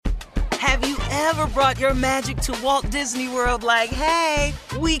Have you ever brought your magic to Walt Disney World like, hey,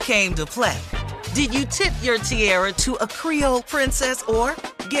 we came to play? Did you tip your tiara to a Creole princess or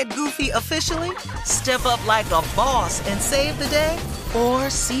get goofy officially? Step up like a boss and save the day? Or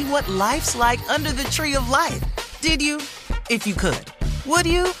see what life's like under the tree of life? Did you? If you could. Would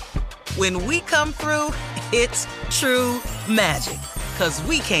you? When we come through, it's true magic. 'Cause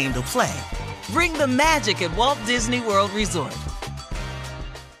we came to play. Bring the magic at Walt Disney World Resort.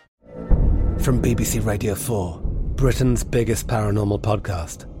 From BBC Radio 4, Britain's biggest paranormal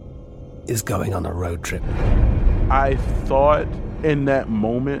podcast is going on a road trip. I thought in that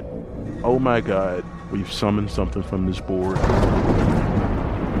moment, oh my God, we've summoned something from this board.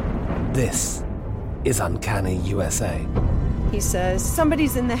 This is Uncanny USA. He says,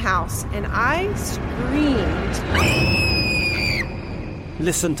 somebody's in the house, and I screamed.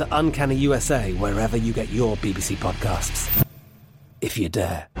 Listen to Uncanny USA wherever you get your BBC podcasts, if you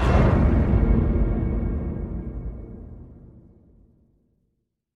dare.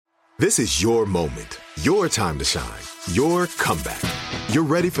 This is your moment, your time to shine, your comeback. You're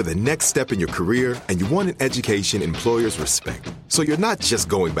ready for the next step in your career, and you want an education employers respect. So you're not just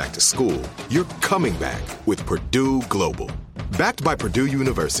going back to school, you're coming back with Purdue Global. Backed by Purdue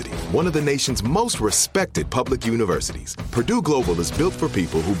University, one of the nation's most respected public universities, Purdue Global is built for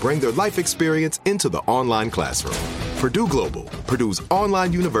people who bring their life experience into the online classroom. Purdue Global, Purdue's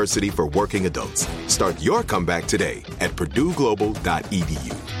online university for working adults. Start your comeback today at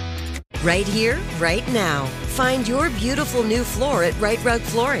purdueglobal.edu. Right here, right now. Find your beautiful new floor at Right Rug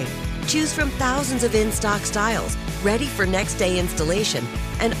Flooring. Choose from thousands of in-stock styles, ready for next day installation,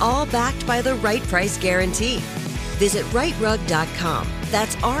 and all backed by the right price guarantee. Visit rightrug.com.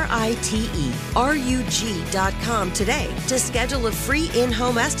 That's RITERUG.com today to schedule a free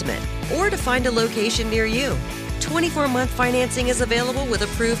in-home estimate or to find a location near you. 24-month financing is available with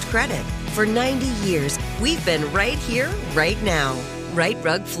approved credit. For 90 years, we've been right here, right now. Right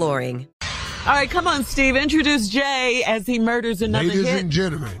Rug Flooring. All right, come on, Steve. Introduce Jay as he murders another Ladies hit. and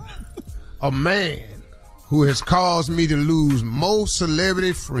gentlemen, a man who has caused me to lose most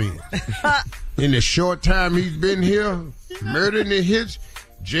celebrity friends. In the short time he's been here, murdering the hits,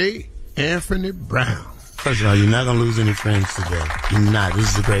 J. Anthony Brown. First of all, you're not going to lose any friends today. You're not. This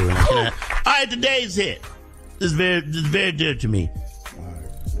is a great one. All right, today's hit. This is very dear to me.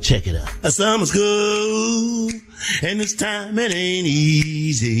 Check it out. A summer school, and this time it ain't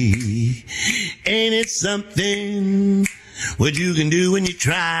easy. Ain't it something what you can do when you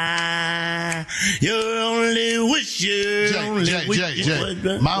try? Your only wish, Jay.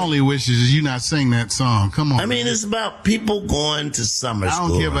 My only wish is you not sing that song. Come on. I mean, it's about people going to summer school. I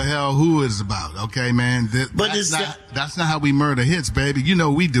don't give a hell who it's about, okay, man? That's not how we murder hits, baby. You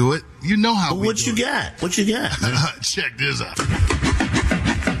know we do it. You know how we do it. What you got? What you got? Check this out.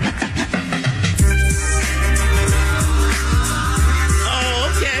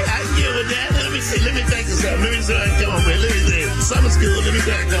 Let me think of something. Let me see what I come up with. Let me see. Summer school. Let me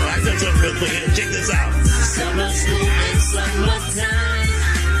see what I come up. I got something real quick. Check this out. Summer school and summertime.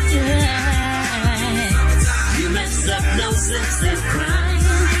 Yeah. You messed up, no sense in crying.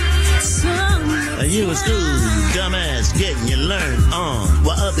 You in school, you dumbass, getting your learn on.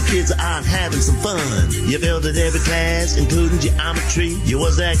 While other kids are out having some fun. You failed at every class, including geometry. You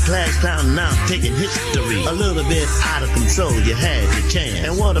was that class clown, now taking history. A little bit out of control, you had your chance.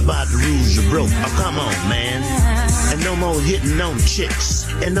 And what about the rules you broke? Oh, come on, man. And no more hitting on chicks.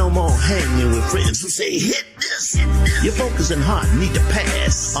 And no more hanging with friends who say, hit this. Your focus and heart need to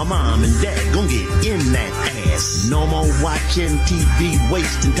pass. Our mom and dad gon' get in that ass. No more watching TV,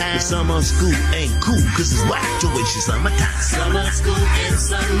 wasting time. Summer school ain't cool, cause it's whack to waste your summertime. Summer school and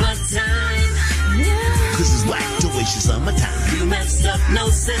summertime. Yeah. Cause it's whack to waste your summertime. You messed up, no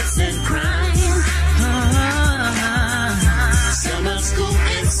sense in crying. Summer school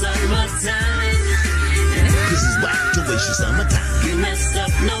and summertime. Cause it's whack to waste your summertime. You messed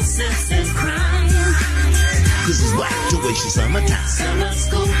up, no sense in crying. Cause it's whack to waste your summertime. Summer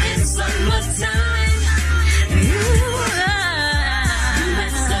school and summertime. You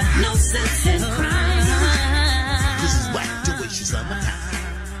messed up, no sense in crying. Cause it's whack to waste your summertime.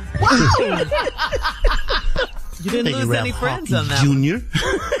 You didn't lose any friends on that Junior.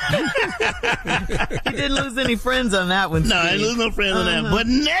 You didn't lose any friends on that one, Steve. No, I didn't lose no friends on that. But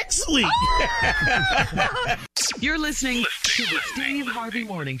next week. You're listening to the Steve Harvey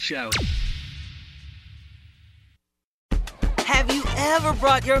Morning Show. Have you ever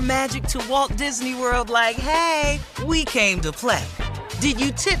brought your magic to Walt Disney World like, hey, we came to play? Did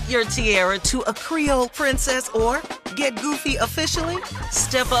you tip your tiara to a Creole princess or get goofy officially?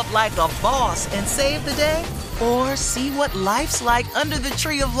 Step up like a boss and save the day? Or see what life's like under the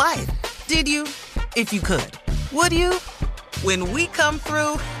tree of life? Did you? If you could, would you? When we come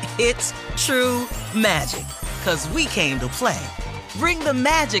through, it's true magic. 'Cause we came to play. Bring the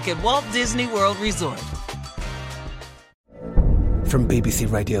magic at Walt Disney World Resort. From BBC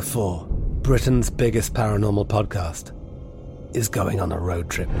Radio 4, Britain's biggest paranormal podcast is going on a road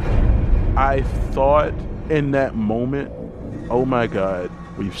trip. I thought in that moment, oh my God,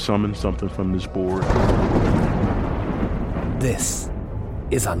 we've summoned something from this board. This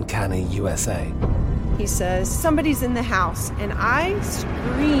is Uncanny USA. He says, somebody's in the house, and I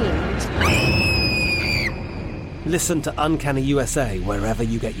screamed. Listen to Uncanny USA wherever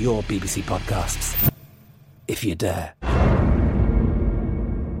you get your BBC podcasts, if you dare.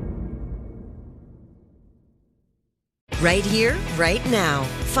 Right here, right now.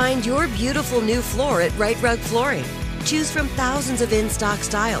 Find your beautiful new floor at Right Rug Flooring. Choose from thousands of in-stock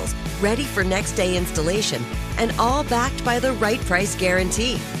styles, ready for next day installation, and all backed by the right price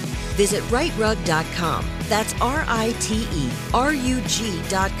guarantee. Visit rightrug.com. That's RITERUG.com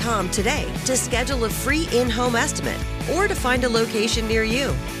today to schedule a free in-home estimate or to find a location near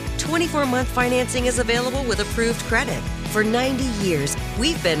you. 24-month financing is available with approved credit. For 90 years,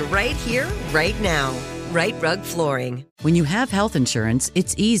 we've been right here, right now. Right Rug Flooring. When you have health insurance,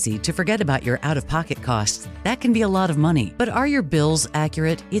 it's easy to forget about your out-of-pocket costs. That can be a lot of money. But are your bills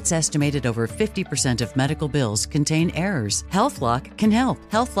accurate? It's estimated over 50% of medical bills contain errors. HealthLock can help.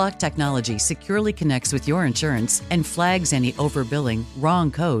 HealthLock technology securely connects with your insurance and flags any overbilling, wrong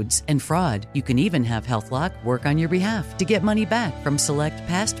codes, and fraud. You can even have HealthLock work on your behalf to get money back from select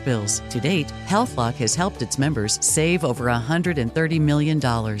past bills. To date, HealthLock has helped its members save over $130 million.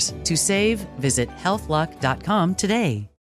 To save, visit healthlock.com today.